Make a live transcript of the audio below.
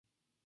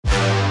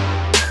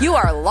You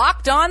are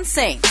Locked On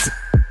Saints,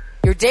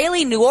 your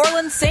daily New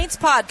Orleans Saints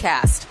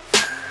podcast.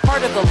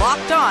 Part of the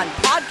Locked On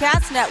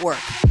Podcast Network,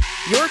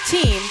 your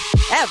team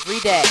every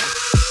day.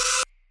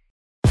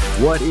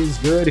 What is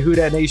good, Who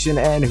Dat Nation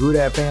and Who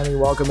Dat family?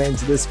 Welcome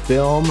into this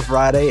Film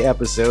Friday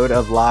episode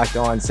of Locked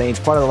On Saints,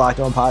 part of the Locked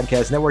On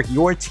Podcast Network,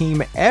 your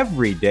team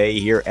every day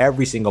here,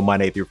 every single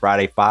Monday through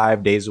Friday,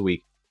 5 days a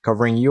week,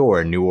 covering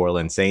your New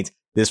Orleans Saints.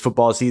 This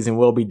football season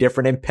will be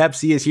different, and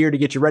Pepsi is here to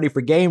get you ready for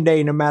game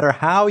day no matter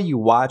how you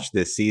watch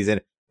this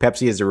season.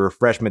 Pepsi is a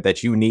refreshment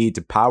that you need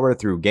to power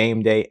through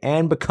game day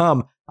and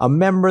become a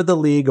member of the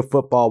League of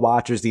Football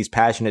Watchers. These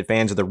passionate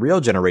fans are the real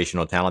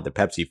generational talent that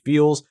Pepsi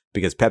fuels,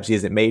 because Pepsi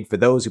isn't made for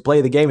those who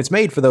play the game. It's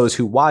made for those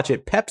who watch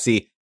it.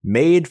 Pepsi,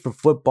 made for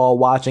football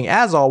watching.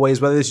 As always,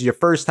 whether this is your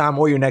first time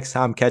or your next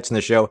time catching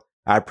the show,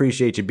 I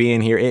appreciate you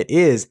being here. It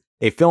is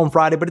a Film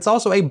Friday, but it's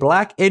also a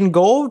Black and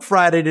Gold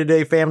Friday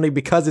today, family,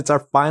 because it's our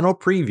final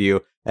preview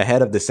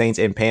ahead of the Saints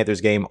and Panthers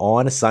game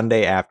on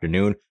Sunday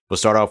afternoon. We'll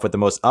start off with the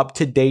most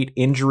up-to-date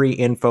injury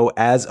info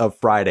as of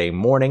Friday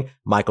morning.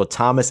 Michael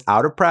Thomas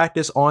out of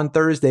practice on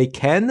Thursday.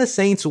 Can the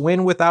Saints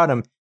win without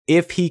him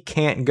if he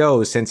can't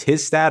go, since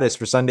his status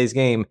for Sunday's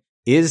game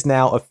is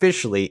now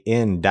officially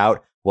in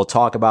doubt? We'll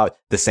talk about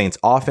the Saints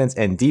offense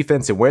and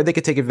defense and where they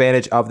could take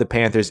advantage of the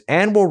Panthers,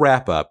 and we'll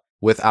wrap up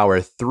with our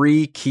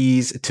 3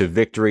 keys to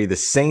victory. The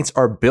Saints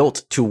are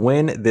built to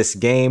win this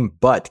game,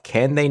 but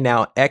can they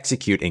now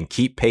execute and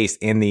keep pace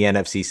in the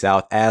NFC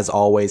South? As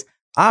always,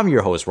 I'm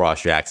your host,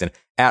 Ross Jackson,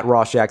 at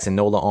Ross Jackson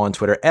Nola on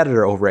Twitter,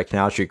 editor over at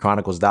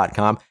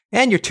CanalStreetChronicles.com,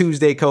 and your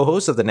Tuesday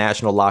co-host of the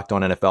National Locked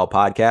On NFL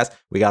podcast.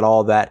 We got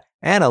all that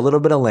and a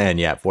little bit of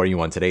lagniappe for you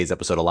on today's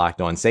episode of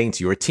Locked On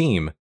Saints, your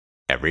team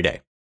every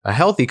day. A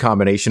healthy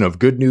combination of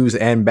good news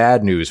and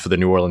bad news for the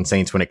New Orleans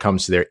Saints when it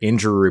comes to their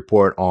injury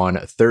report on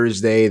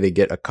Thursday. They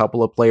get a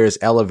couple of players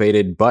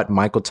elevated, but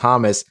Michael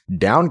Thomas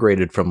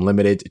downgraded from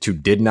limited to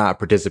did not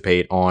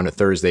participate on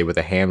Thursday with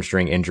a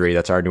hamstring injury.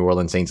 That's our New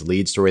Orleans Saints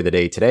lead story of the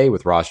day today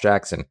with Ross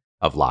Jackson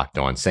of Locked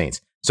On Saints.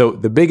 So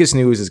the biggest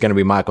news is going to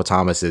be Michael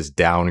Thomas's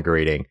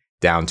downgrading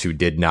down to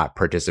did not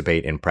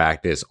participate in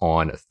practice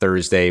on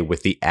Thursday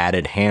with the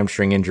added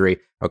hamstring injury.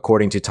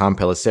 According to Tom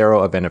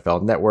Pelissero of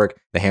NFL Network,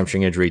 the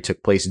hamstring injury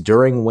took place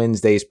during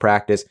Wednesday's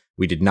practice.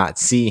 We did not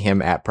see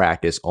him at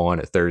practice on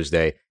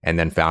Thursday, and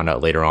then found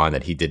out later on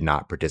that he did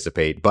not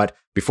participate. But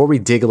before we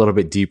dig a little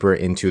bit deeper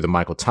into the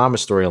Michael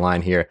Thomas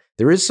storyline here,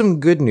 there is some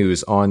good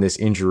news on this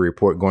injury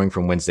report going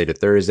from Wednesday to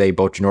Thursday.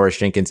 Both Janoris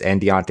Jenkins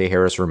and Deontay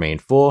Harris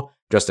remained full.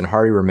 Justin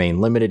Hardy remained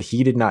limited.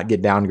 He did not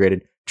get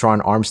downgraded.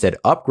 Tron Armstead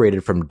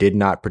upgraded from did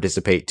not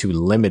participate to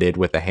limited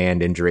with a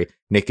hand injury.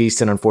 Nick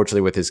Easton,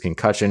 unfortunately, with his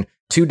concussion,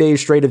 2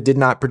 days straight of did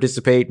not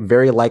participate.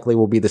 Very likely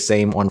will be the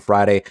same on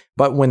Friday.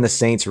 But when the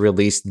Saints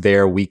released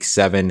their Week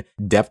 7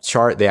 depth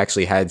chart, they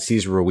actually had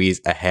Cesar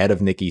Ruiz ahead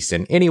of Nick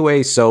Easton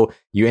anyway. So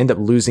you end up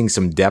losing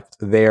some depth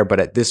there. But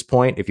at this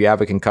point, if you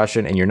have a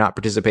concussion and you're not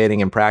participating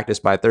in practice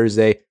by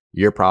Thursday,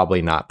 you're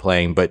probably not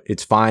playing. But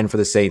it's fine for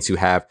the Saints, who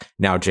have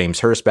now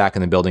James Hurst back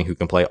in the building, who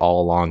can play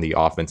all along the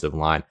offensive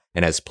line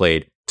and has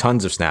played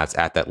tons of snaps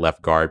at that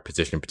left guard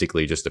position,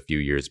 particularly just a few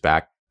years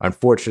back.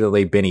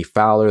 Unfortunately, Benny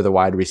Fowler, the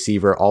wide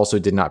receiver, also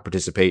did not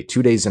participate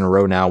 2 days in a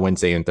row now,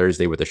 Wednesday and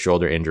Thursday, with a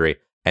shoulder injury.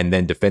 And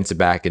then defensive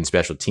back and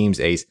special teams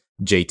ace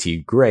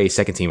JT Gray,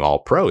 second team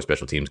All-Pro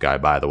special teams guy,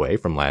 by the way,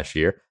 from last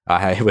year,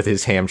 with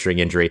his hamstring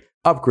injury,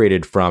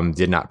 upgraded from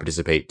did not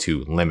participate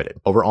to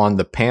limited. Over on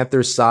the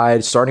Panthers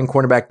side, starting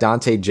cornerback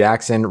Dante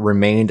Jackson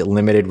remained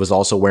limited, was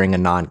also wearing a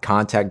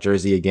non-contact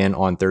jersey again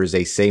on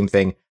Thursday. Same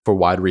thing for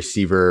wide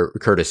receiver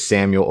Curtis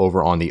Samuel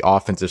over on the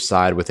offensive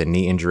side with a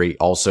knee injury,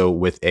 also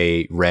with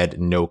a red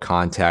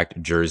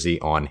no-contact jersey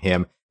on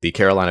him. The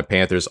Carolina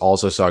Panthers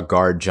also saw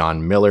guard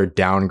John Miller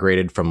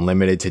downgraded from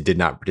limited to did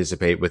not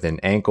participate with an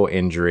ankle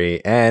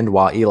injury. And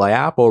while Eli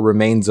Apple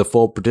remains a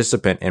full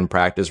participant in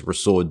practice,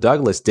 Rasul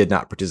Douglas did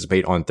not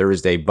participate on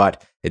Thursday,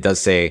 but it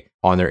does say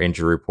on their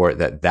injury report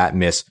that that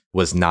miss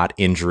was not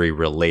injury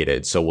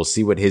related. So we'll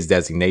see what his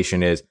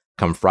designation is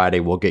come Friday.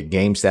 We'll get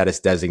game status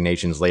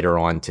designations later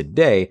on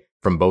today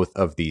from both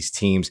of these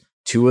teams.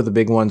 2 of the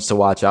big ones to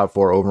watch out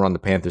for over on the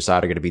Panther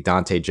side are going to be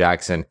Dante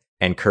Jackson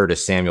and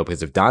Curtis Samuel,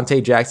 because if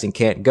Dante Jackson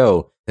can't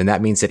go, then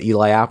that means that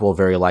Eli Apple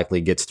very likely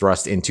gets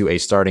thrust into a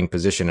starting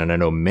position. And I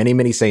know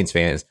many Saints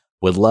fans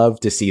would love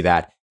to see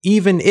that,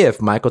 even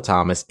if Michael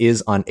Thomas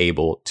is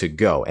unable to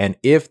go. And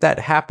if that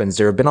happens,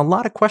 there have been a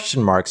lot of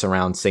question marks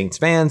around Saints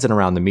fans and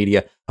around the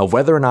media of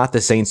whether or not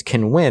the Saints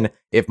can win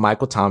if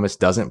Michael Thomas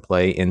doesn't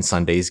play in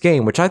Sunday's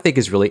game, which I think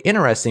is really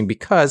interesting,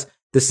 because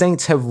the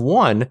Saints have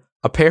won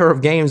a pair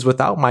of games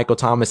without Michael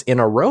Thomas in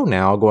a row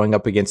now, going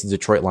up against the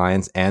Detroit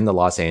Lions and the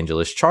Los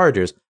Angeles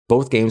Chargers,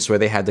 both games where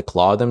they had to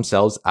claw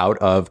themselves out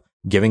of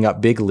giving up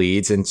big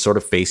leads and sort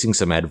of facing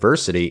some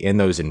adversity in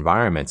those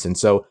environments. And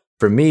so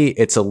for me,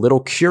 it's a little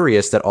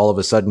curious that all of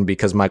a sudden,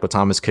 because Michael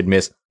Thomas could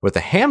miss with a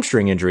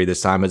hamstring injury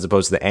this time, as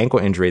opposed to the ankle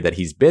injury that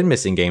he's been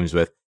missing games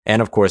with,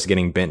 and of course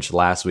getting benched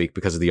last week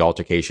because of the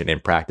altercation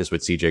in practice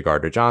with CJ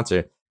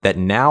Gardner-Johnson, that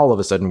now all of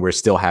a sudden we're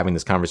still having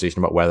this conversation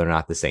about whether or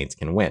not the Saints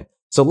can win.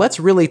 So let's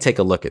really take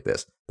a look at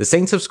this. The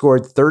Saints have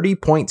scored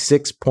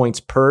 30.6 points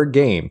per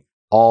game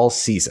all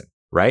season,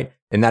 right?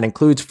 And that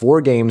includes 4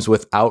 games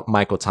without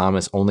Michael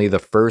Thomas, only the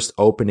first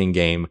opening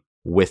game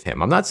with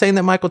him. I'm not saying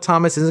that Michael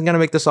Thomas isn't going to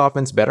make this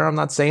offense better. I'm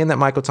not saying that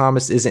Michael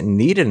Thomas isn't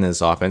needed in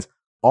this offense.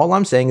 All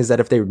I'm saying is that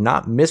if they're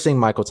not missing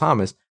Michael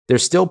Thomas, they're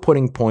still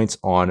putting points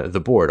on the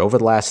board. Over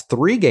the last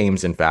 3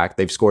 games, in fact,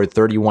 they've scored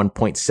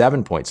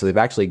 31.7 points. So they've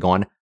actually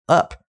gone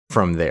up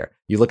from there.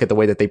 You look at the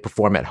way that they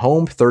perform at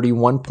home,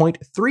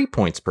 31.3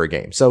 points per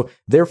game. So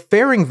they're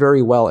faring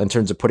very well in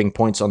terms of putting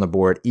points on the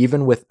board,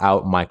 even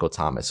without Michael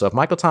Thomas. So if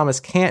Michael Thomas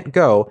can't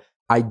go,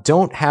 I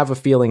don't have a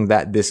feeling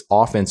that this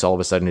offense all of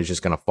a sudden is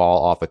just going to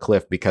fall off a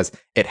cliff, because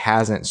it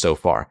hasn't so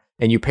far.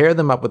 And you pair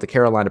them up with the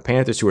Carolina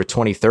Panthers, who are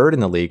 23rd in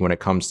the league when it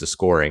comes to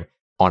scoring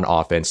on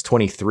offense,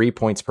 23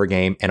 points per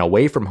game, and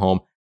away from home,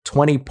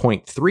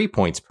 20.3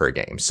 points per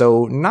game.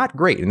 So not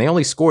great. And they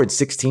only scored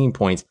 16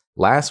 points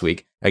last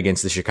week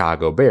against the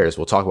Chicago Bears.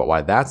 We'll talk about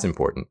why that's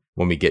important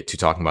when we get to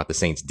talking about the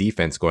Saints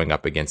defense going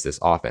up against this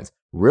offense.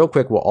 Real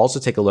quick, we'll also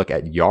take a look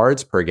at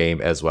yards per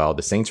game as well.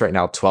 The Saints right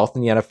now 12th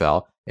in the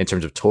NFL in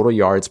terms of total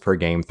yards per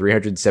game,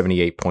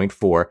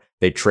 378.4.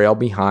 They trail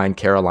behind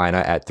Carolina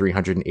at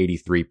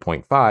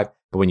 383.5.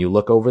 But when you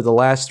look over the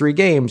last 3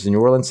 games, the New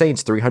Orleans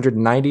Saints,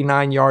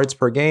 399 yards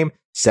per game,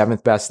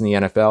 7th best in the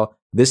NFL.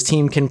 This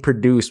team can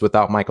produce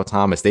without Michael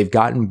Thomas. They've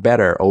gotten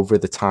better over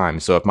the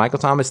time. So if Michael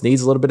Thomas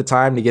needs a little bit of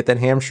time to get that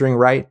hamstring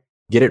right,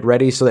 get it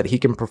ready so that he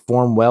can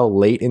perform well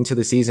late into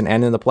the season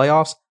and in the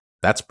playoffs,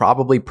 that's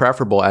probably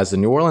preferable, as the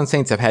New Orleans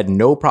Saints have had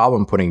no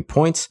problem putting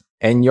points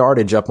and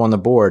yardage up on the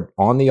board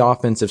on the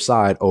offensive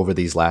side over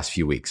these last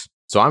few weeks.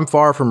 So I'm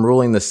far from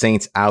ruling the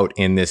Saints out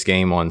in this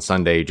game on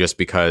Sunday just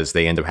because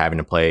they end up having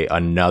to play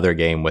another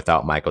game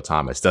without Michael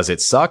Thomas. Does it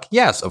suck?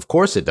 Yes, of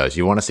course it does.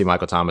 You want to see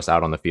Michael Thomas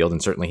out on the field,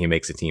 and certainly he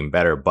makes the team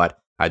better, but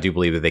I do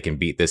believe that they can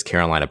beat this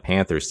Carolina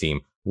Panthers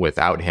team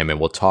without him, and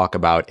we'll talk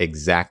about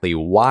exactly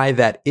why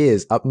that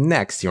is up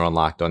next here on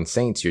Locked On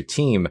Saints, your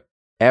team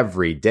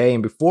every day.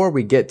 And before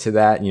we get to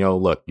that,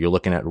 look, you're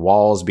looking at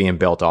walls being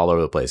built all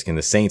over the place. Can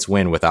the Saints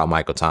win without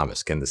Michael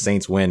Thomas? Can the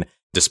Saints win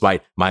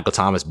despite Michael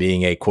Thomas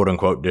being a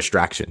quote-unquote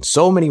distraction?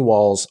 So many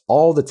walls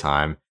all the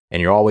time,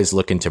 and you're always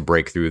looking to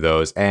break through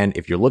those. And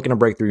if you're looking to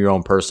break through your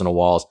own personal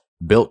walls,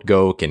 Built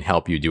Go can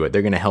help you do it.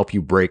 They're going to help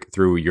you break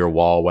through your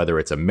wall, whether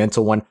it's a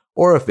mental one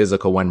or a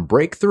physical one.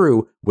 Break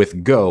through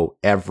with Go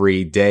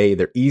every day.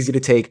 They're easy to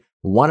take,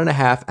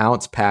 1.5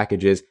 ounce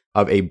packages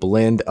of a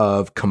blend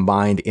of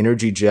combined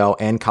energy gel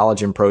and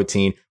collagen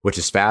protein, which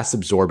is fast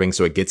absorbing,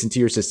 so it gets into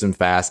your system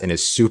fast and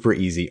is super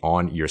easy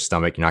on your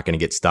stomach. You're not going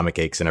to get stomach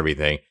aches and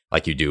everything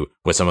like you do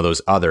with some of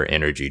those other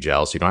energy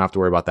gels. So you don't have to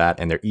worry about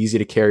that. And they're easy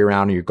to carry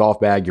around in your golf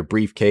bag, your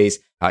briefcase,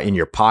 in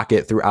your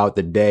pocket throughout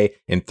the day,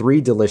 in 3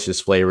 delicious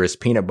flavors: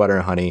 peanut butter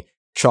and honey,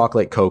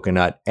 chocolate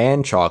coconut,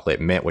 and chocolate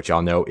mint, which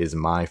y'all know is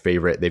my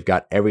favorite. They've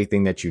got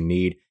everything that you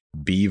need: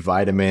 B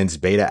vitamins,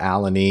 beta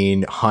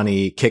alanine,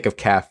 honey, kick of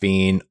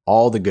caffeine,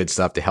 all the good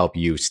stuff to help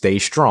you stay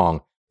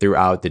strong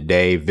throughout the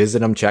day. Visit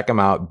them, check them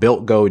out,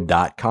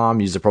 BuiltGo.com.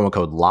 Use the promo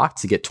code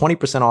LOCKED to get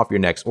 20% off your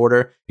next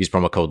order. Use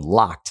promo code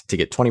LOCKED to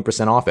get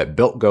 20% off at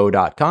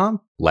BuiltGo.com.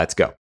 Let's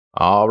go.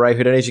 All right,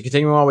 Who Dat Nation,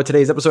 continuing on with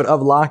today's episode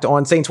of Locked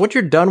On Saints. Once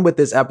you're done with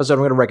this episode, I'm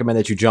going to recommend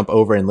that you jump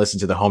over and listen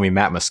to the homie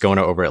Matt Moscona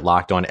over at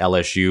Locked On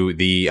LSU.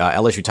 The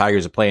LSU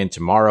Tigers are playing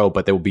tomorrow,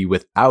 but they will be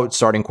without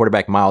starting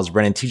quarterback Myles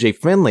Brennan. TJ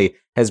Finley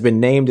has been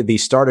named the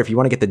starter. If you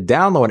want to get the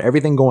download on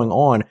everything going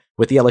on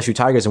with the LSU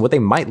Tigers and what they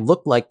might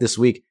look like this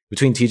week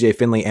between TJ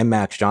Finley and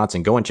Max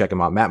Johnson, go and check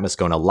him out. Matt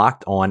Moscona,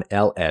 Locked On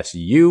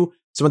LSU.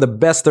 Some of the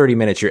best 30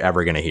 minutes you're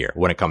ever going to hear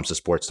when it comes to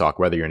sports talk,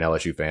 whether you're an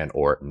LSU fan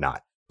or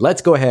not.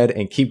 Let's go ahead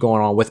and keep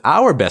going on with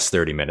our best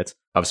 30 minutes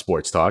of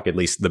sports talk, at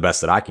least the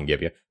best that I can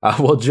give you.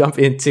 We'll jump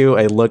into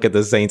a look at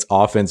the Saints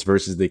offense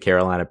versus the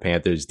Carolina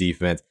Panthers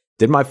defense.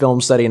 Did my film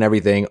study and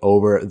everything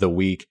over the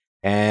week,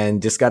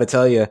 and just got to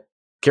tell you,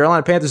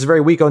 Carolina Panthers are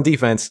very weak on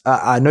defense.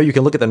 I know you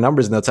can look at the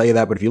numbers and they'll tell you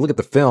that, but if you look at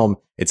the film,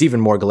 it's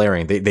even more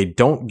glaring. They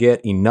don't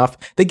get enough.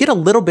 They get a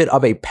little bit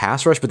of a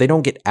pass rush, but they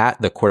don't get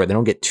at the quarterback. They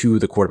don't get to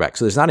the quarterback.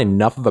 So there's not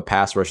enough of a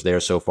pass rush there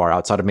so far,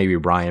 outside of maybe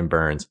Brian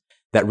Burns,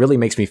 that really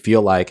makes me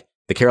feel like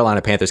the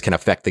Carolina Panthers can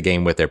affect the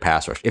game with their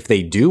pass rush. If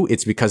they do,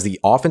 it's because the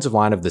offensive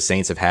line of the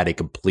Saints have had a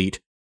complete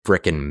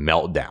frickin'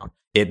 meltdown.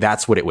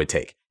 That's what it would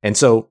take. And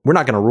so we're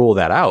not going to rule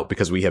that out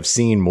because we have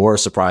seen more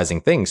surprising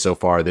things so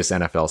far this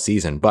NFL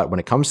season. But when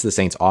it comes to the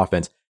Saints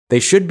offense, they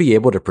should be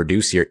able to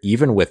produce here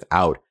even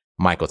without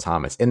Michael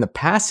Thomas. In the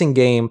passing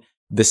game,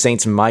 the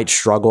Saints might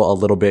struggle a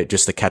little bit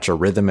just to catch a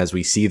rhythm, as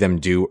we see them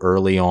do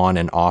early on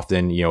and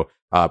often.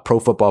 Pro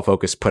Football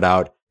Focus put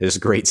out this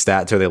great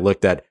stat where they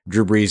looked at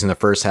Drew Brees in the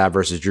first half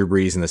versus Drew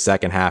Brees in the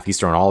second half. He's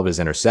thrown all of his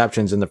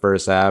interceptions in the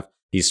first half.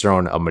 He's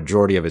thrown a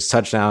majority of his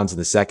touchdowns in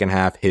the second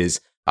half. His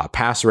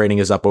pass rating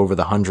is up over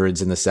the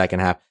hundreds in the second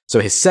half. So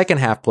his second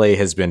half play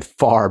has been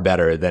far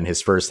better than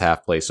his first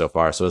half play so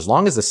far. So as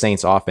long as the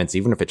Saints offense,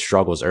 even if it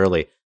struggles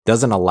early,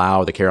 doesn't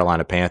allow the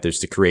Carolina Panthers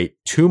to create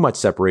too much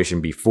separation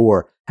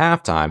before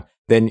halftime,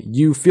 then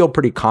you feel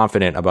pretty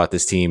confident about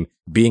this team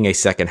being a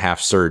second half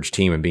surge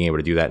team and being able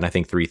to do that. And I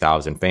think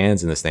 3,000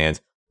 fans in the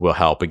stands will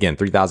help. Again,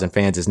 3,000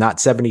 fans is not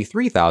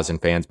 73,000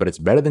 fans, but it's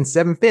better than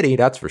 750,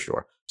 that's for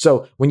sure.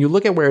 So when you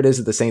look at where it is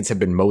that the Saints have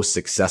been most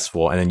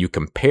successful, and then you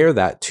compare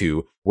that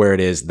to where it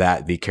is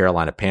that the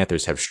Carolina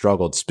Panthers have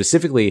struggled,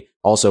 specifically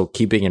also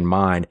keeping in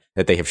mind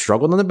that they have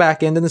struggled on the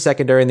back end in the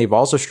secondary, and they've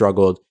also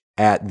struggled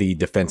at the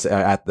defense,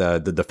 at the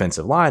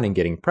defensive line and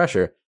getting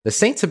pressure. The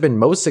Saints have been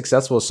most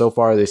successful so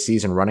far this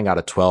season running out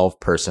of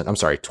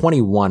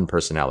 21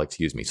 personnel,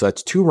 So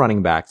that's 2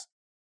 running backs,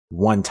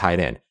 1 tight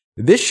end.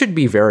 This should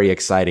be very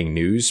exciting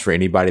news for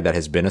anybody that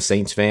has been a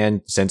Saints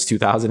fan since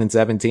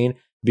 2017,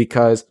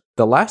 because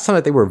the last time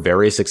that they were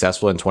very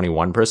successful in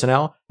 21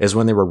 personnel is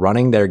when they were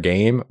running their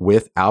game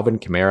with Alvin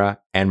Kamara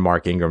and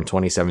Mark Ingram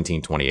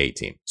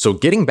 2017-2018. So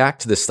getting back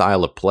to the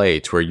style of play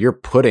to where you're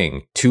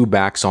putting 2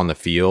 backs on the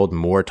field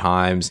more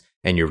times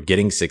and you're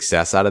getting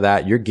success out of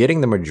that, you're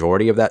getting the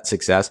majority of that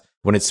success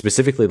when it's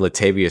specifically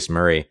Latavius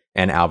Murray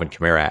and Alvin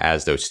Kamara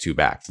as those 2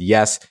 backs.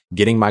 Yes,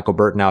 getting Michael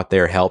Burton out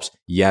there helps.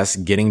 Yes,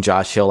 getting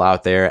Josh Hill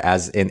out there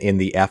as in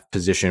the F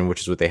position,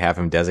 which is what they have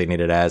him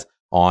designated as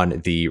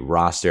on the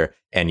roster,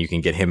 and you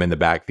can get him in the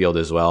backfield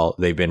as well.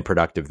 They've been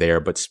productive there,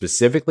 but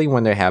specifically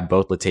when they have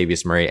both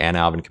Latavius Murray and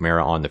Alvin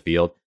Kamara on the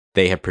field,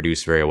 they have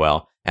produced very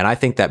well. And I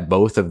think that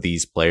both of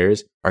these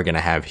players are going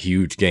to have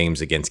huge games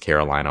against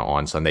Carolina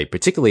on Sunday,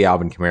 particularly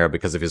Alvin Kamara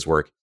because of his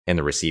work in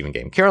the receiving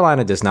game.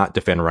 Carolina does not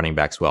defend running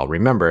backs well.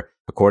 Remember,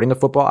 according to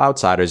Football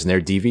Outsiders and their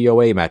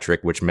DVOA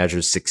metric, which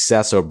measures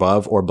success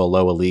above or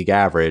below a league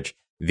average,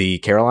 the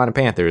Carolina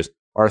Panthers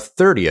are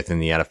 30th in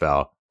the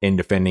NFL in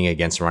defending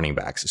against running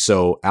backs.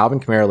 So Alvin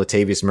Kamara,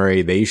 Latavius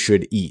Murray, they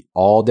should eat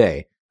all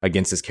day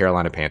against this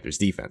Carolina Panthers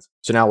defense.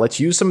 So now let's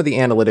use some of the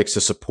analytics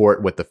to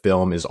support what the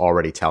film is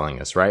already telling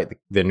us, right?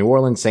 The New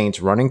Orleans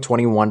Saints running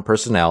 21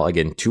 personnel,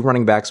 again, 2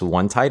 running backs,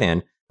 1 tight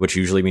end, which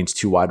usually means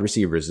 2 wide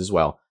receivers as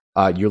well.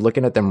 You're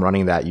looking at them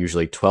running that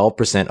usually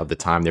 12% of the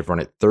time. They've run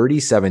it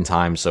 37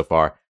 times so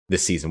far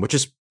this season, which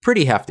is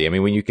pretty hefty. I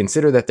mean, when you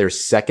consider that their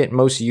second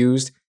most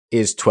used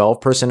is 12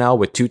 personnel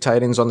with 2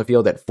 tight ends on the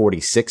field at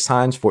 46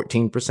 times,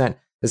 14%.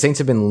 The Saints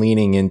have been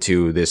leaning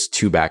into this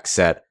 2-back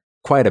set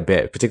quite a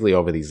bit, particularly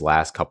over these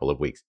last couple of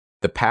weeks.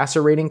 The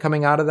passer rating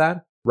coming out of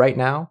that right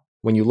now,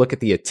 when you look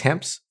at the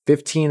attempts,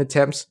 15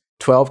 attempts,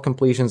 12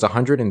 completions,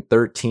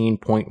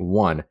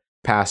 113.1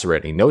 passer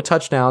rating. No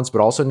touchdowns,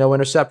 but also no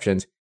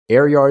interceptions.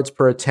 Air yards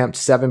per attempt,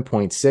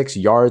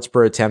 7.6. Yards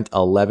per attempt,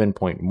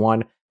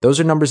 11.1. Those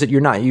are numbers that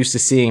you're not used to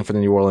seeing from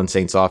the New Orleans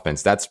Saints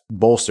offense. That's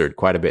bolstered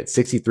quite a bit.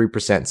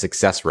 63%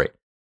 success rate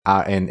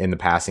in the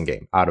passing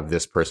game out of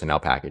this personnel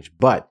package.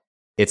 But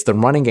it's the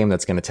running game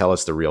that's going to tell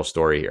us the real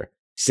story here.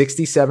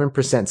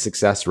 67%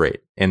 success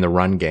rate in the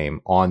run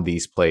game on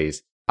these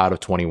plays out of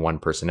 21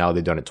 personnel.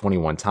 They've done it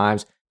 21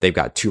 times. They've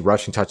got 2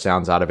 rushing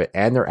touchdowns out of it,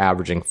 and they're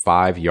averaging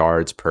 5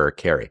 yards per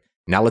carry.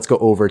 Now let's go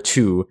over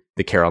to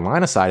the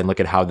Carolina side and look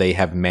at how they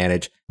have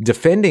managed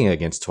defending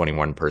against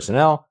 21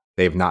 personnel.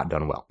 They've not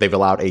done well. They've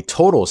allowed a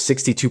total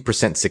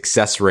 62%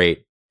 success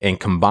rate in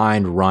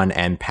combined run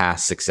and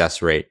pass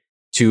success rate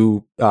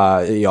to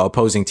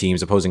opposing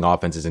teams, opposing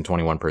offenses in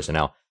 21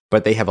 personnel.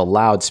 But they have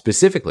allowed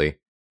specifically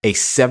a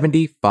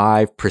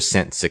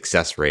 75%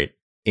 success rate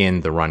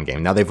in the run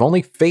game. Now, they've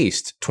only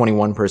faced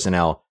 21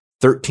 personnel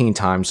 13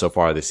 times so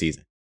far this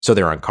season. So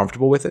they're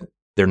uncomfortable with it.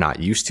 They're not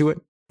used to it,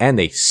 and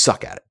they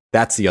suck at it.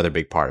 That's the other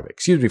big part of it.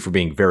 Excuse me for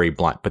being very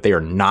blunt, but they are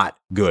not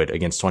good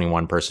against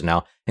 21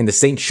 personnel, and the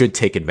Saints should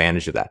take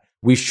advantage of that.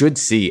 We should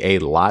see a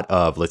lot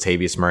of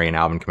Latavius Murray and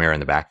Alvin Kamara in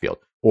the backfield,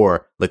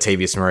 or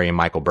Latavius Murray and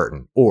Michael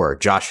Burton, or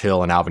Josh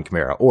Hill and Alvin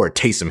Kamara, or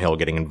Taysom Hill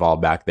getting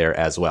involved back there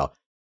as well.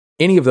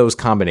 Any of those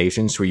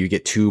combinations where you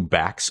get 2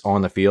 backs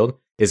on the field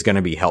is going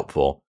to be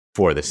helpful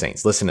for the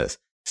Saints. Listen to this.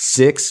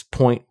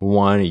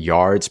 6.1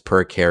 yards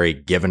per carry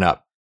given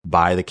up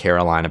by the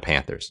Carolina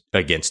Panthers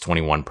against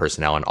 21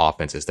 personnel and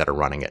offenses that are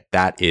running it.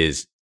 That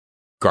is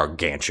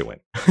gargantuan.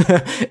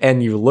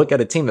 And you look at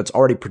a team that's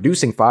already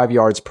producing 5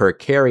 yards per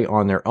carry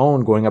on their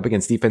own, going up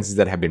against defenses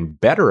that have been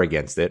better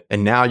against it.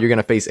 And now you're going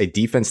to face a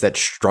defense that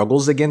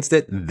struggles against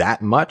it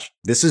that much.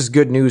 This is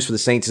good news for the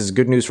Saints. This is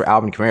good news for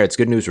Alvin Kamara. It's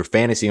good news for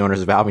fantasy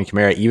owners of Alvin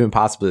Kamara, even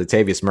possibly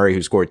Latavius Murray,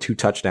 who scored 2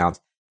 touchdowns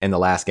in the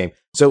last game.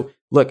 So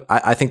look,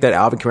 I think that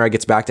Alvin Kamara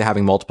gets back to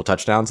having multiple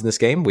touchdowns in this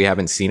game. We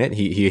haven't seen it.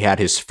 He had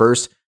his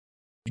first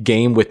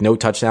game with no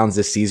touchdowns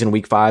this season,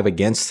 week 5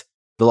 against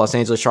the Los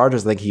Angeles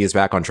Chargers. I think he is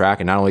back on track.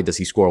 And not only does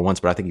he score once,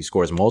 but I think he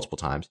scores multiple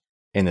times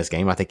in this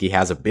game. I think he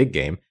has a big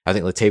game. I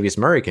think Latavius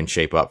Murray can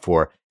shape up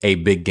for a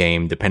big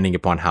game depending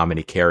upon how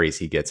many carries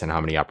he gets and how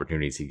many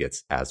opportunities he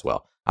gets as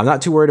well. I'm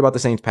not too worried about the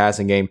Saints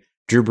passing game.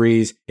 Drew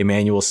Brees,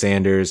 Emmanuel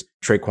Sanders,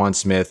 Traquan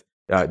Smith,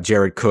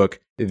 Jared Cook,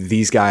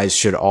 these guys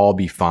should all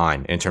be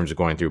fine in terms of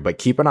going through. But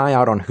keep an eye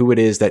out on who it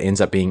is that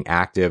ends up being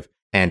active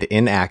and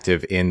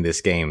inactive in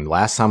this game.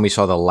 Last time we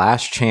saw the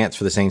last chance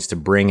for the Saints to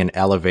bring and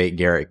elevate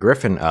Garrett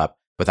Griffin up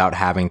without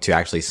having to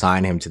actually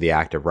sign him to the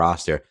active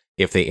roster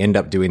If they end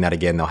up doing that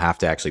again, they'll have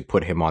to actually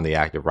put him on the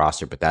active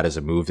roster, but that is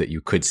a move that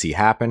you could see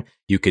happen.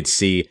 You could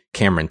see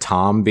Cameron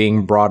Tom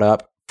being brought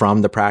up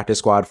from the practice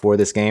squad for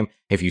this game.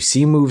 If you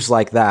see moves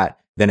like that,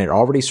 then it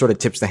already sort of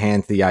tips the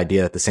hand to the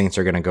idea that the Saints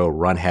are going to go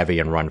run heavy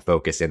and run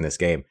focus in this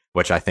game,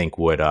 which I think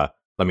would,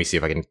 let me see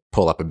if I can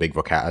pull up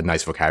a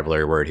nice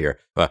vocabulary word here,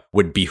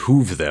 would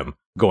behoove them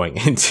going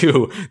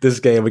into this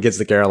game against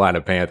the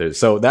Carolina Panthers.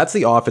 So that's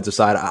the offensive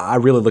side. I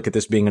really look at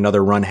this being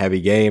another run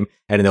heavy game,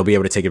 and they'll be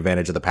able to take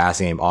advantage of the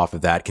passing game off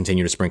of that,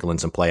 continue to sprinkle in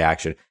some play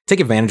action, take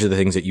advantage of the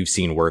things that you've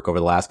seen work over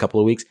the last couple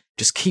of weeks.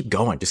 Just keep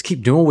going. Just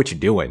keep doing what you're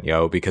doing,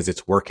 because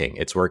it's working.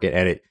 It's working,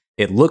 and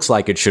it looks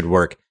like it should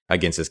work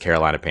against this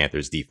Carolina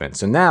Panthers defense.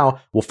 So now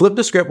we'll flip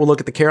the script. We'll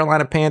look at the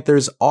Carolina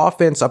Panthers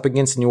offense up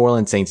against the New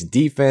Orleans Saints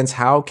defense.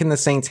 How can the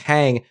Saints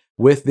hang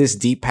with this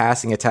deep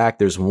passing attack?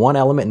 There's one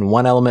element and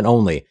one element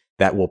only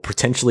that will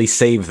potentially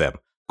save them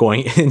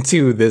going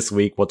into this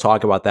week. We'll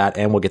talk about that,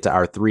 and we'll get to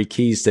our 3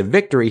 keys to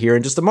victory here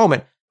in just a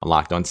moment on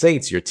Locked On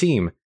Saints, your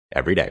team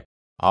every day.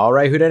 All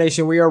right, Who Dat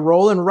Nation, we are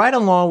rolling right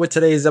along with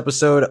today's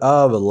episode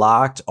of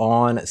Locked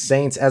On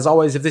Saints. As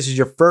always, if this is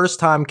your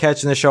first time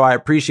catching the show, I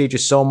appreciate you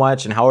so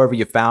much, and however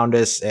you found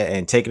us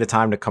and taking the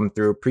time to come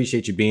through,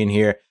 appreciate you being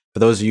here.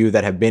 For those of you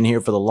that have been here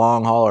for the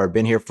long haul or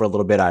been here for a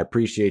little bit, I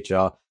appreciate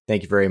y'all.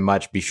 Thank you very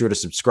much. Be sure to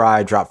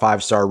subscribe, drop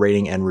 5-star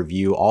rating and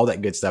review, all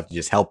that good stuff to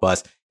just help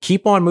us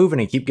keep on moving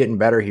and keep getting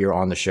better here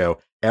on the show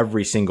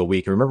every single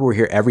week. And remember, we're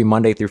here every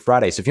Monday through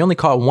Friday. So if you only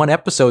caught one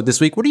episode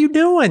this week, what are you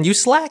doing? You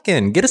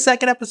slacking. Get a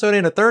second episode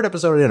in, a third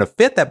episode in, a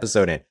fifth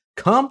episode in.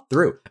 Come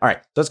through. All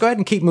right, so let's go ahead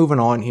and keep moving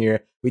on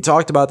here. We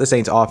talked about the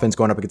Saints offense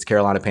going up against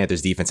Carolina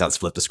Panthers defense. Let's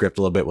flip the script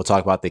a little bit. We'll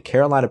talk about the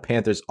Carolina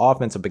Panthers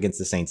offense up against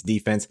the Saints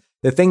defense.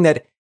 The thing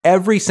that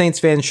every Saints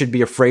fan should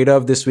be afraid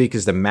of this week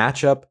is the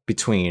matchup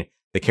between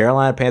the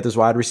Carolina Panthers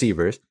wide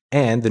receivers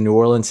and the New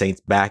Orleans Saints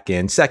back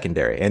end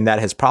secondary. And that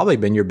has probably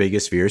been your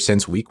biggest fear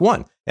since week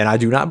 1. And I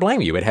do not blame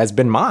you. It has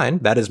been mine.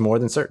 That is more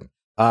than certain.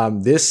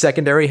 This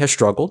secondary has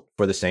struggled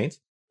for the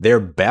Saints. Their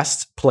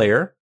best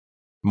player,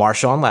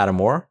 Marshawn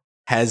Lattimore,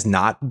 has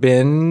not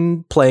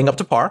been playing up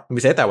to par. Let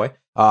me say it that way.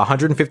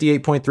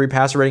 158.3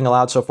 passer rating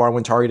allowed so far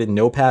when targeted.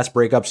 No pass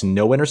breakups,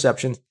 no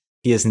interceptions.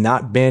 He has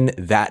not been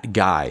that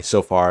guy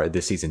so far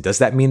this season. Does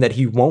that mean that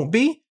he won't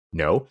be?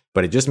 No,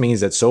 but it just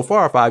means that so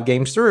far, 5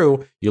 games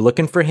through, you're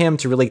looking for him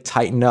to really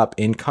tighten up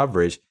in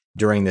coverage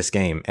during this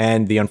game.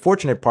 And the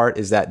unfortunate part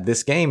is that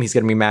this game, he's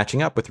going to be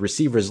matching up with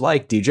receivers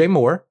like DJ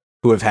Moore,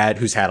 who's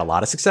had a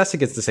lot of success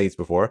against the Saints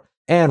before,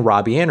 and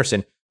Robbie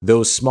Anderson.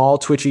 Those small,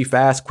 twitchy,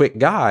 fast, quick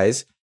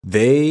guys,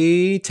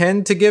 they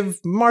tend to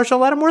give Marshawn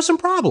Lattimore some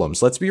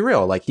problems. Let's be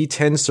real. Like, he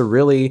tends to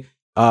really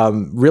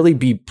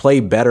play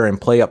better and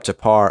play up to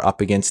par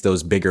up against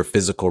those bigger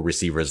physical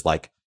receivers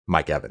like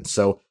Mike Evans.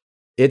 So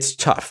it's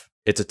tough.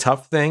 It's a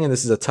tough thing, and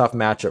this is a tough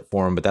matchup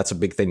for him, but that's a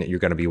big thing that you're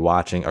going to be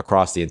watching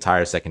across the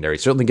entire secondary.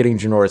 Certainly getting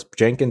Janoris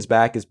Jenkins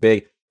back is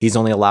big. He's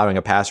only allowing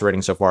a passer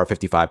rating so far of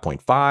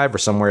 55.5 or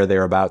somewhere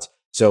thereabouts.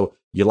 So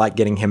you like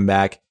getting him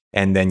back,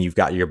 and then you've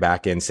got your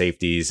back-end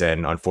safeties,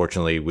 and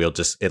unfortunately,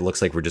 it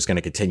looks like we're just going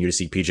to continue to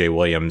see PJ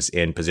Williams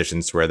in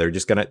positions where they're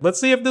just going to, let's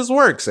see if this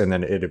works, and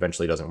then it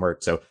eventually doesn't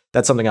work. So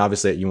that's something,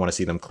 obviously, that you want to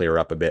see them clear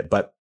up a bit.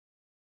 But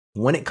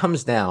when it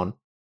comes down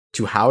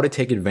to how to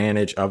take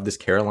advantage of this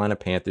Carolina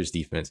Panthers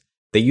defense,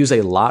 they use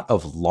a lot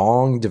of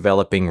long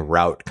developing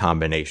route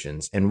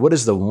combinations. And what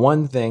is the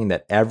one thing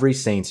that every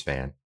Saints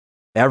fan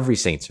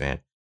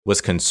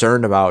was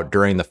concerned about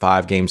during the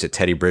 5 games that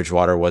Teddy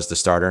Bridgewater was the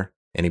starter?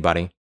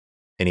 Anybody?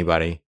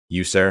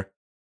 You, sir?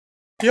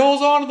 He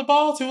holds on to the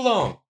ball too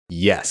long.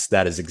 Yes,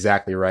 that is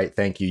exactly right.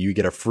 Thank you. You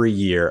get a free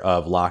year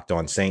of Locked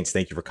On Saints.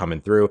 Thank you for coming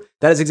through.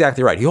 That is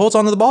exactly right. He holds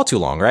on to the ball too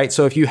long, right?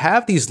 So if you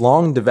have these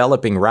long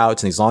developing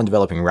routes and these long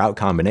developing route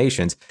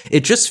combinations,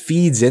 it just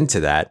feeds into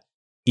that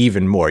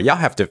even more. Y'all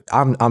have to,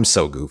 I'm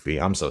so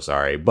goofy. I'm so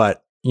sorry,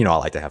 but I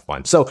like to have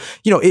fun. So,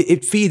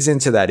 it feeds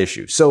into that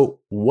issue. So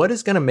what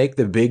is going to make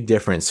the big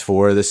difference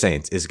for the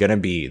Saints is going to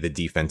be the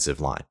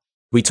defensive line.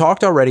 We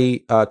talked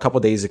already a couple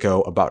days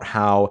ago about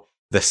how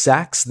the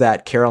sacks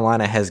that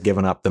Carolina has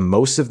given up, the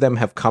most of them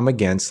have come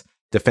against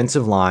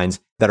defensive lines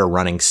that are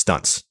running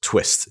stunts,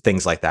 twists,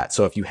 things like that.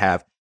 So if you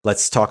have,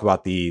 let's talk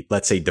about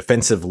let's say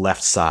defensive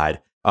left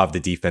side of the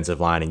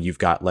defensive line, and you've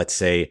got, let's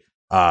say,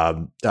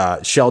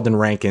 Sheldon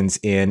Rankins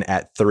in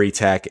at 3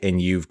 tech, and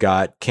you've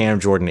got Cam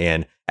Jordan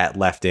in at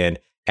left end,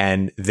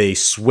 and they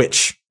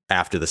switch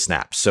after the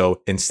snap.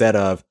 So instead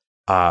of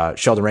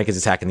Sheldon Rankins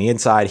attacking the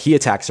inside, he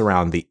attacks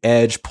around the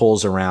edge,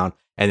 pulls around,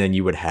 and then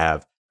you would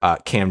have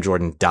Cam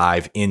Jordan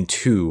dive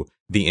into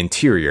the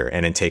interior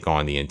and then take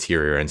on the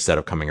interior instead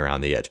of coming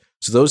around the edge.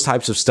 So those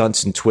types of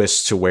stunts and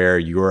twists to where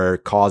you're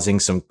causing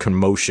some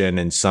commotion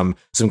and some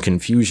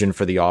confusion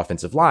for the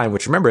offensive line,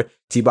 which, remember,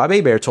 T-Bob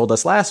Hebert told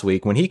us last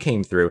week when he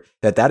came through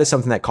that is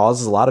something that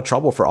causes a lot of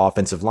trouble for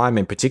offensive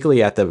linemen,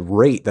 particularly at the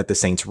rate that the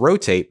Saints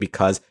rotate,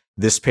 because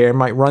this pair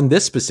might run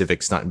this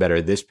specific stunt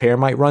better. This pair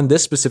might run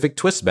this specific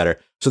twist better.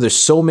 So there's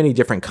so many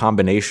different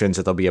combinations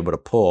that they'll be able to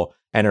pull.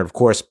 And of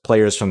course,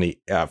 players from the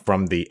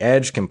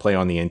edge can play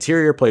on the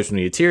interior. Players from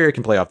the interior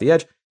can play off the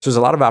edge. So there's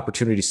a lot of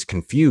opportunities to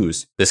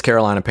confuse this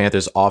Carolina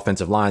Panthers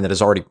offensive line that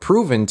has already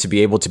proven to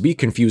be able to be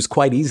confused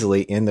quite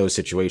easily in those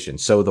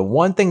situations. So the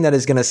one thing that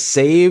is going to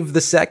save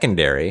the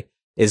secondary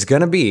is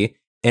going to be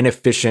an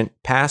efficient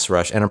pass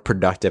rush and a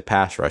productive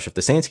pass rush. If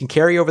the Saints can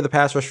carry over the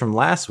pass rush from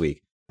last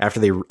week after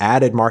they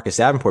added Marcus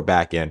Davenport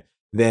back in,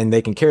 then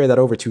they can carry that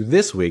over to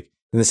this week.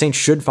 And the Saints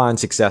should find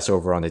success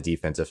over on the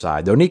defensive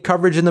side. They'll need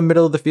coverage in the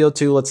middle of the field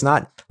too. Let's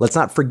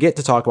not forget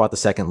to talk about the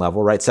second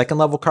level, right? Second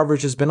level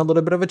coverage has been a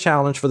little bit of a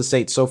challenge for the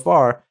Saints so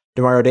far.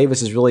 Demario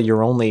Davis is really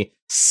your only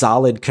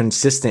solid,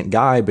 consistent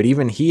guy, but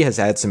even he has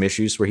had some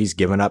issues where he's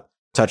given up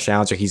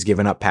touchdowns or he's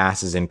given up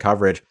passes in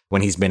coverage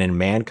when he's been in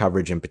man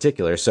coverage in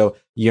particular. So,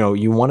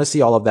 you want to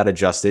see all of that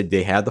adjusted.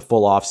 They had the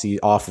full off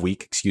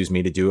week,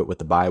 to do it with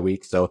the bye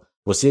week. So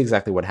we'll see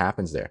exactly what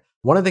happens there.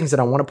 One of the things that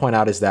I want to point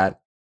out is that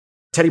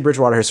Teddy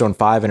Bridgewater has thrown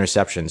 5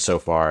 interceptions so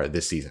far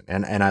this season.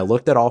 And I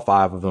looked at all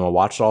 5 of them. I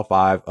watched all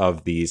 5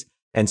 of these.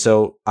 And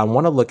so I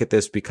want to look at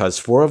this because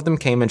 4 of them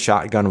came in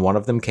shotgun. 1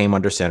 of them came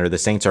under center. The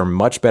Saints are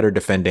much better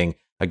defending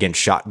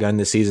against shotgun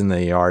this season than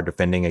they are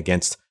defending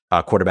against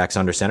quarterbacks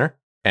under center.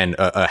 And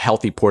a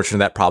healthy portion of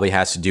that probably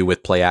has to do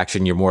with play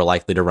action. You're more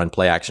likely to run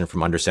play action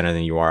from under center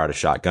than you are out of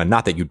shotgun.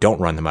 Not that you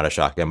don't run them out of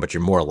shotgun, but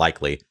you're more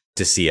likely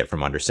to see it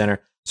from under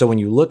center. So when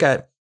you look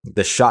at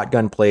the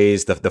shotgun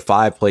plays, the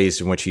 5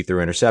 plays in which he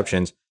threw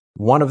interceptions,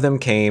 1 of them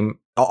came.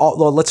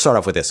 Let's start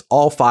off with this.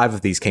 All 5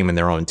 of these came in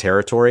their own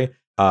territory.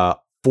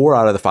 4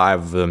 out of the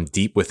 5 of them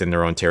deep within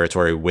their own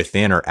territory,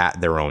 within or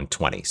at their own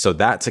 20. So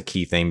that's a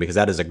key thing because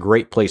that is a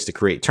great place to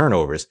create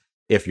turnovers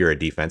if you're a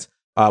defense.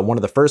 One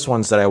of the first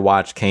ones that I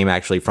watched came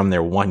actually from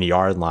their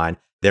 1-yard line.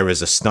 There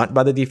was a stunt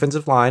by the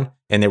defensive line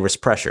and there was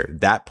pressure.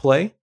 That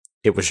play,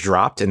 it was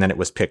dropped and then it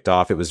was picked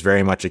off. It was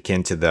very much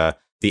akin to the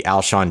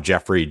Alshon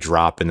Jeffrey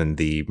drop and then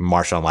the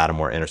Marshawn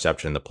Lattimore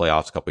interception in the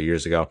playoffs a couple of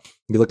years ago.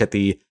 You look at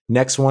the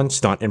next one,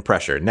 stunt and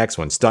pressure. Next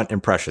one, stunt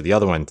and pressure. The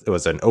other one, it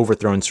was an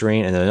overthrown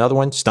screen. And then another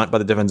one, stunt by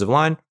the defensive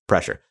line,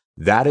 pressure.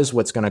 That is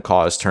what's going to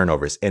cause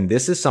turnovers. And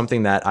this is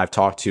something that I've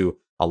talked to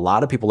a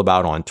lot of people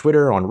about on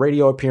Twitter, on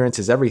radio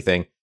appearances,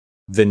 everything.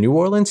 The New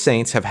Orleans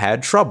Saints have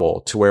had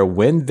trouble to where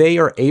when they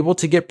are able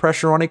to get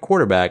pressure on a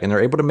quarterback and they're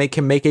able to make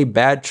him make a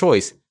bad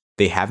choice,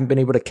 they haven't been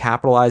able to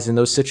capitalize in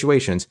those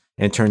situations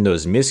and turn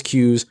those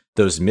miscues,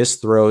 those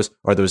missed throws,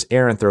 or those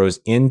errant throws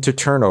into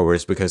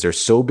turnovers because they're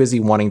so busy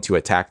wanting to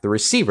attack the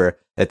receiver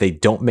that they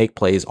don't make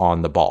plays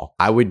on the ball.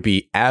 I would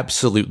be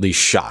absolutely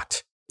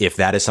shocked if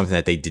that is something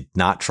that they did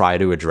not try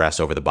to address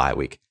over the bye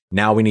week.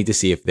 Now we need to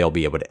see if they'll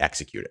be able to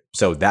execute it.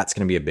 So that's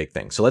going to be a big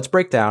thing. So let's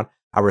break down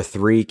our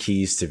 3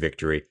 keys to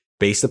victory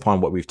based upon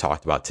what we've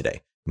talked about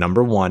today.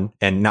 Number 1,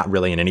 and not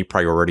really in any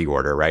priority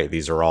order, right?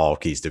 These are all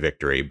keys to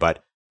victory,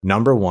 but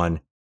number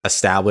 1,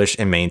 establish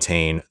and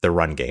maintain the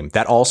run game.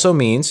 That also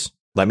means,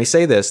 let me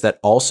say this,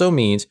 that also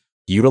means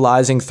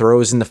utilizing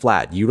throws in the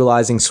flat,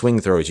 utilizing swing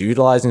throws,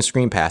 utilizing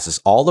screen passes.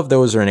 All of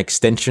those are an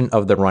extension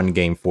of the run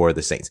game for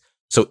the Saints.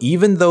 So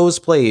even those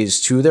plays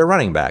to their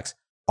running backs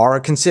are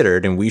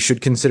considered, and we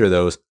should consider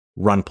those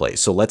run plays.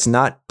 So let's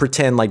not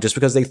pretend like just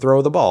because they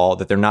throw the ball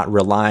that they're not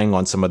relying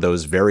on some of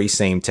those very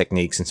same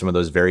techniques and some of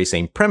those very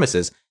same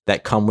premises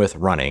that come with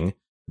running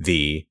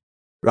the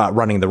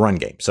run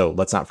game. So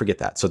let's not forget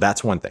that. So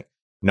that's one thing.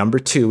 Number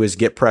 2 is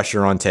get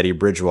pressure on Teddy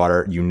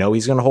Bridgewater. You know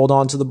he's going to hold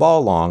on to the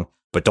ball long,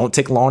 but don't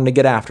take long to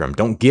get after him.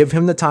 Don't give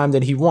him the time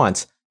that he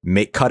wants.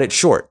 Cut it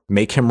short.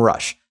 Make him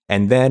rush.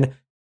 And then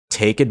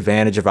take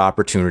advantage of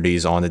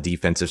opportunities on the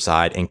defensive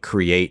side and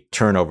create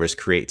turnovers,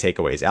 create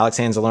takeaways. Alex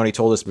Anzalone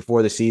told us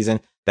before the season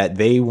that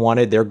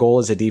their goal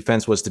as a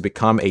defense was to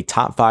become a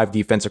top 5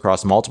 defense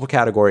across multiple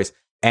categories,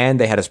 and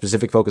they had a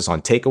specific focus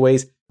on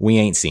takeaways. We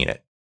ain't seen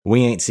it.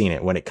 We ain't seen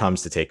it when it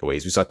comes to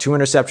takeaways. We saw 2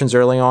 interceptions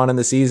early on in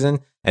the season,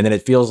 and then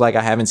it feels like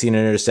I haven't seen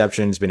an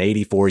interception. It's been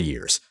 84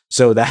 years.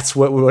 So that's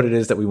what it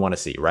is that we want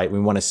to see, right? We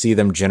want to see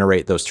them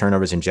generate those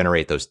turnovers and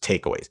generate those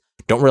takeaways.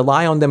 Don't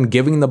rely on them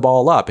giving the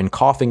ball up and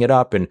coughing it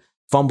up and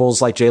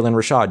fumbles like Jalen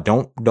Rashad.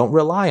 Don't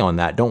rely on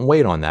that. Don't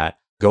wait on that.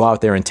 Go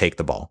out there and take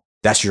the ball.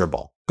 That's your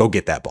ball. Go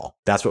get that ball.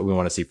 That's what we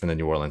want to see from the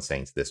New Orleans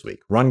Saints this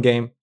week. Run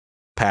game,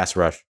 pass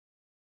rush,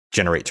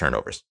 generate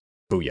turnovers.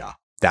 Booyah.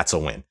 That's a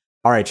win.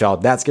 All right, y'all,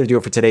 that's going to do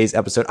it for today's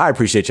episode. I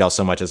appreciate y'all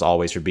so much, as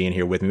always, for being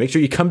here with me. Make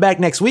sure you come back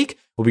next week.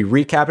 We'll be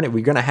recapping it.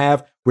 We're going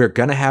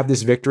to have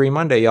this Victory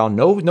Monday, y'all.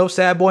 No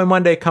Sad Boy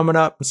Monday coming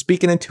up. I'm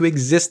speaking into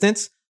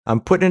existence. I'm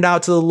putting it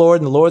out to the Lord,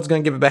 and the Lord's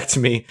going to give it back to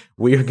me.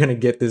 We are going to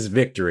get this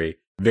Victory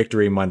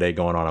Monday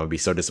going on. I'm going to be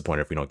so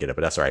disappointed if we don't get it,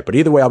 but that's all right. But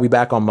either way, I'll be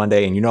back on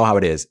Monday, and you know how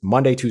it is.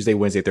 Monday, Tuesday,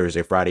 Wednesday,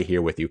 Thursday, Friday,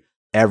 here with you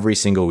every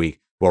single week.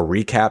 We'll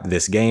recap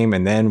this game,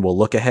 and then we'll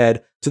look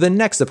ahead to the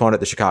next opponent,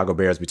 the Chicago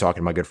Bears. We'll be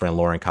talking to my good friend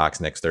Lauren Cox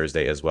next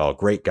Thursday as well.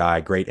 Great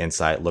guy, great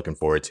insight. Looking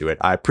forward to it.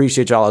 I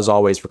appreciate y'all, as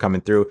always, for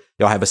coming through.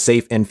 Y'all have a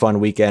safe and fun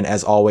weekend.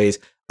 As always,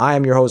 I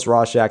am your host,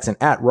 Ross Jackson,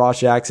 at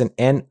Ross Jackson,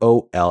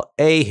 NOLA.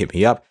 Hit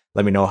me up.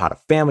 Let me know how the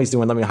family's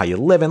doing. Let me know how you're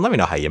living. Let me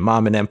know how your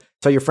mom and them.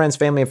 Tell your friends,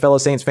 family, and fellow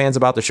Saints fans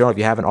about the show. If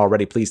you haven't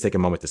already, please take a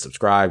moment to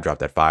subscribe, drop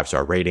that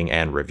 5-star rating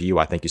and review.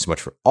 I thank you so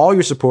much for all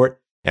your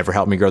support and for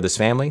helping me grow this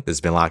family. This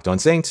has been Locked On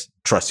Saints.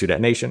 Trust to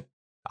that nation.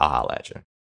 I'll holla at you.